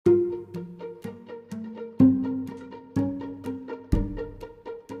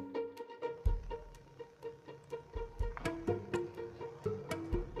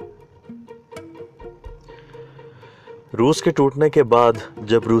روس کے ٹوٹنے کے بعد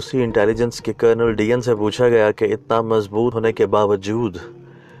جب روسی انٹیلیجنس کے کرنل ڈین سے پوچھا گیا کہ اتنا مضبوط ہونے کے باوجود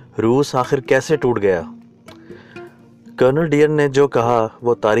روس آخر کیسے ٹوٹ گیا، کرنل ڈین نے جو کہا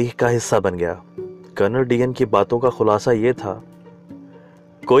وہ تاریخ کا حصہ بن گیا۔ کرنل ڈین کی باتوں کا خلاصہ یہ تھا: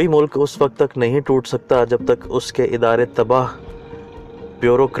 کوئی ملک اس وقت تک نہیں ٹوٹ سکتا جب تک اس کے ادارے تباہ،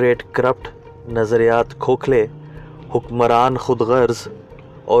 بیوروکریٹ کرپٹ، نظریات کھوکھلے، حکمران خود غرض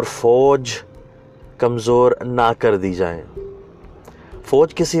اور فوج کمزور نہ کر دی جائیں۔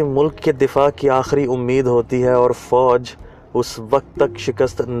 فوج کسی ملک کے دفاع کی آخری امید ہوتی ہے اور فوج اس وقت تک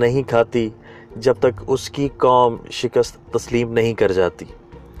شکست نہیں کھاتی جب تک اس کی قوم شکست تسلیم نہیں کر جاتی۔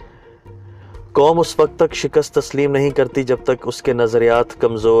 قوم اس وقت تک شکست تسلیم نہیں کرتی جب تک اس کے نظریات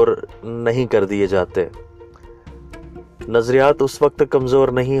کمزور نہیں کر دیے جاتے۔ نظریات اس وقت تک کمزور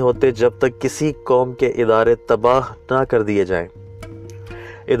نہیں ہوتے جب تک کسی قوم کے ادارے تباہ نہ کر دیے جائیں۔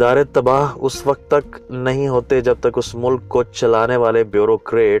 ادارے تباہ اس وقت تک نہیں ہوتے جب تک اس ملک کو چلانے والے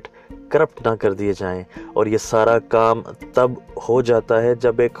بیوروکریٹ کرپٹ نہ کر دیے جائیں، اور یہ سارا کام تب ہو جاتا ہے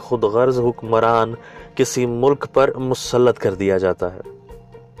جب ایک خود غرض حکمران کسی ملک پر مسلط کر دیا جاتا ہے۔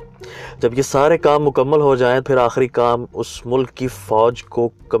 جب یہ سارے کام مکمل ہو جائیں پھر آخری کام اس ملک کی فوج کو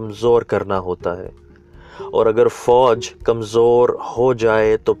کمزور کرنا ہوتا ہے، اور اگر فوج کمزور ہو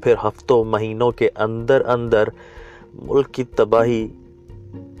جائے تو پھر ہفتوں مہینوں کے اندر اندر ملک کی تباہی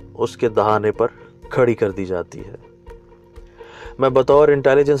اس کے دہانے پر کھڑی کر دی جاتی ہے۔ میں بطور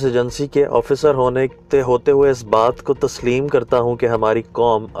انٹیلیجنس ایجنسی کے آفیسر ہوتے ہوئے اس بات کو تسلیم کرتا ہوں کہ ہماری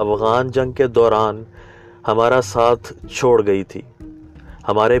قوم افغان جنگ کے دوران ہمارا ساتھ چھوڑ گئی تھی۔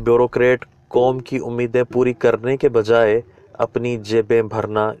 ہمارے بیوروکریٹ قوم کی امیدیں پوری کرنے کے بجائے اپنی جیبیں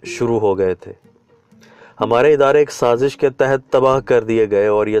بھرنا شروع ہو گئے تھے۔ ہمارے ادارے ایک سازش کے تحت تباہ کر دیے گئے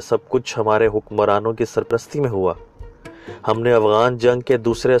اور یہ سب کچھ ہمارے حکمرانوں کی سرپرستی میں ہوا۔ ہم نے افغان جنگ کے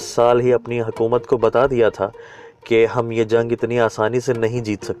دوسرے سال ہی اپنی حکومت کو بتا دیا تھا کہ ہم یہ جنگ اتنی آسانی سے نہیں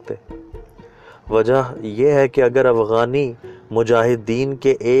جیت سکتے۔ وجہ یہ ہے کہ اگر افغانی مجاہدین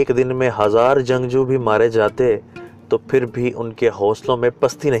کے ایک دن میں 1000 جنگجو بھی مارے جاتے تو پھر بھی ان کے حوصلوں میں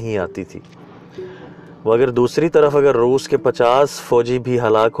پستی نہیں آتی تھی۔ مگر دوسری طرف اگر روس کے 50 فوجی بھی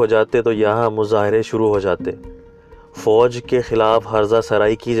ہلاک ہو جاتے تو یہاں مظاہرے شروع ہو جاتے، فوج کے خلاف ہرزہ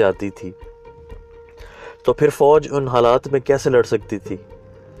سرائی کی جاتی تھی۔ تو پھر فوج ان حالات میں کیسے لڑ سکتی تھی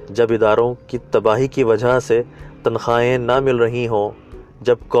جب اداروں کی تباہی کی وجہ سے تنخواہیں نہ مل رہی ہوں،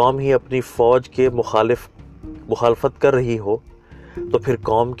 جب قوم ہی اپنی فوج کے مخالفت کر رہی ہو، تو پھر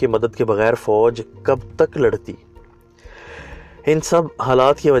قوم کی مدد کے بغیر فوج کب تک لڑتی؟ ان سب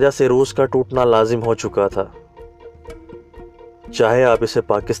حالات کی وجہ سے روس کا ٹوٹنا لازم ہو چکا تھا۔ چاہے آپ اسے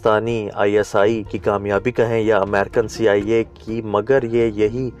پاکستانی ISI کی کامیابی کہیں یا امریکن CIA کی، مگر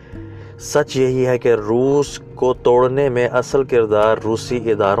سچ یہی ہے کہ روس کو توڑنے میں اصل کردار روسی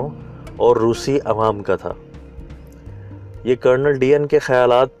اداروں اور روسی عوام کا تھا۔ یہ کرنل ڈین کے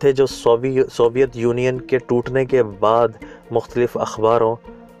خیالات تھے جو سوویت یونین کے ٹوٹنے کے بعد مختلف اخباروں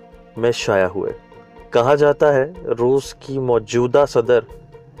میں شائع ہوئے۔ کہا جاتا ہے روس کے موجودہ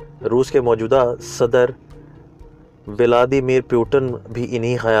صدر ولادیمیر پوٹن بھی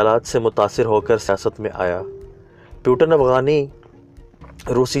انہی خیالات سے متاثر ہو کر سیاست میں آیا۔ پوٹن افغانی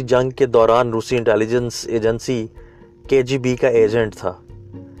روسی جنگ کے دوران روسی انٹیلیجنس ایجنسی KGB کا ایجنٹ تھا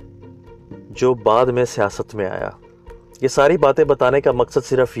جو بعد میں سیاست میں آیا۔ یہ ساری باتیں بتانے کا مقصد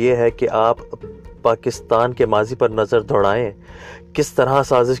صرف یہ ہے کہ آپ پاکستان کے ماضی پر نظر دوڑائیں، کس طرح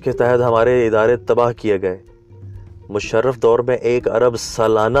سازش کے تحت ہمارے ادارے تباہ کیے گئے۔ مشرف دور میں 1 ارب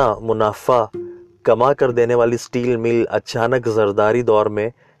سالانہ منافع کما کر دینے والی سٹیل مل اچانک زرداری دور میں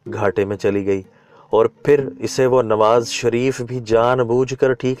گھاٹے میں چلی گئی، اور پھر اسے وہ نواز شریف بھی جان بوجھ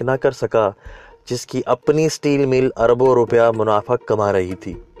کر ٹھیک نہ کر سکا جس کی اپنی سٹیل مل اربوں روپیہ منافع کما رہی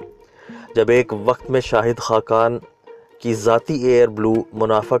تھی۔ جب ایک وقت میں شاہد خاقان کی ذاتی ایئر بلو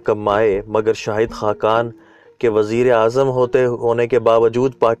منافع کمائے مگر شاہد خاقان کے وزیر اعظم ہونے کے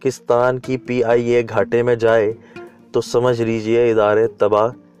باوجود پاکستان کی PIA گھاٹے میں جائے تو سمجھ لیجئے ادارے تباہ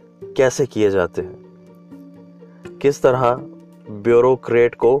کیسے کیے جاتے ہیں، کس طرح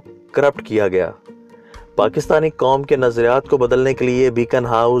بیوروکریٹ کو کرپٹ کیا گیا۔ پاکستانی قوم کے نظریات کو بدلنے کے لیے بیکن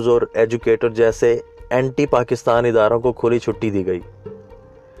ہاؤس اور ایجوکیٹر جیسے اینٹی پاکستان اداروں کو کھلی چھٹی دی گئی۔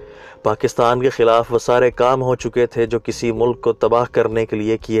 پاکستان کے خلاف وہ سارے کام ہو چکے تھے جو کسی ملک کو تباہ کرنے کے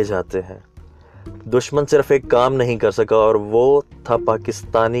لیے کیے جاتے ہیں۔ دشمن صرف ایک کام نہیں کر سکا اور وہ تھا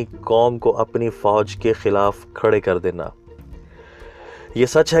پاکستانی قوم کو اپنی فوج کے خلاف کھڑے کر دینا۔ یہ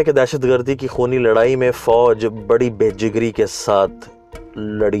سچ ہے کہ دہشت گردی کی خونی لڑائی میں فوج بڑی بے جگری کے ساتھ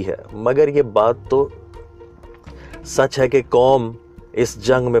لڑی ہے، مگر یہ بات تو سچ ہے کہ قوم اس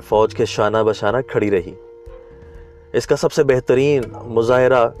جنگ میں فوج کے شانہ بشانہ کھڑی رہی۔ اس کا سب سے بہترین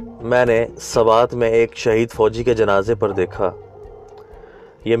مظاہرہ میں نے سوات میں ایک شہید فوجی کے جنازے پر دیکھا۔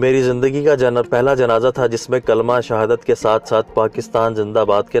 یہ میری زندگی کا پہلا جنازہ تھا جس میں کلمہ شہادت کے ساتھ ساتھ پاکستان زندہ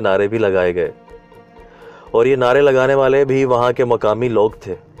باد کے نعرے بھی لگائے گئے، اور یہ نعرے لگانے والے بھی وہاں کے مقامی لوگ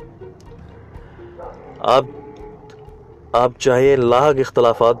تھے۔ آپ چاہے لاحق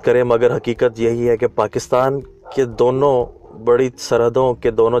اختلافات کریں، مگر حقیقت یہی ہے کہ پاکستان کے دونوں بڑی سرحدوں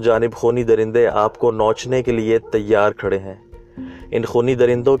کے دونوں جانب خونی درندے آپ کو نوچنے کے لیے تیار کھڑے ہیں۔ ان خونی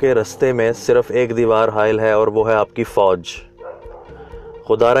درندوں کے رستے میں صرف ایک دیوار حائل ہے، اور وہ ہے آپ کی فوج۔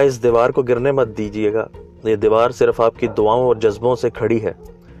 خدا را اس دیوار کو گرنے مت دیجیے گا۔ یہ دیوار صرف آپ کی دعاؤں اور جذبوں سے کھڑی ہے۔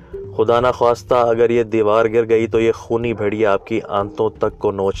 خدا نہ خواستہ اگر یہ دیوار گر گئی تو یہ خونی بھیڑیے آپ کی آنتوں تک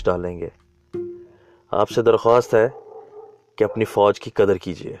کو نوچ ڈالیں گے۔ آپ سے درخواست ہے کہ اپنی فوج کی قدر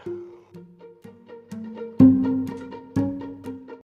کیجیے۔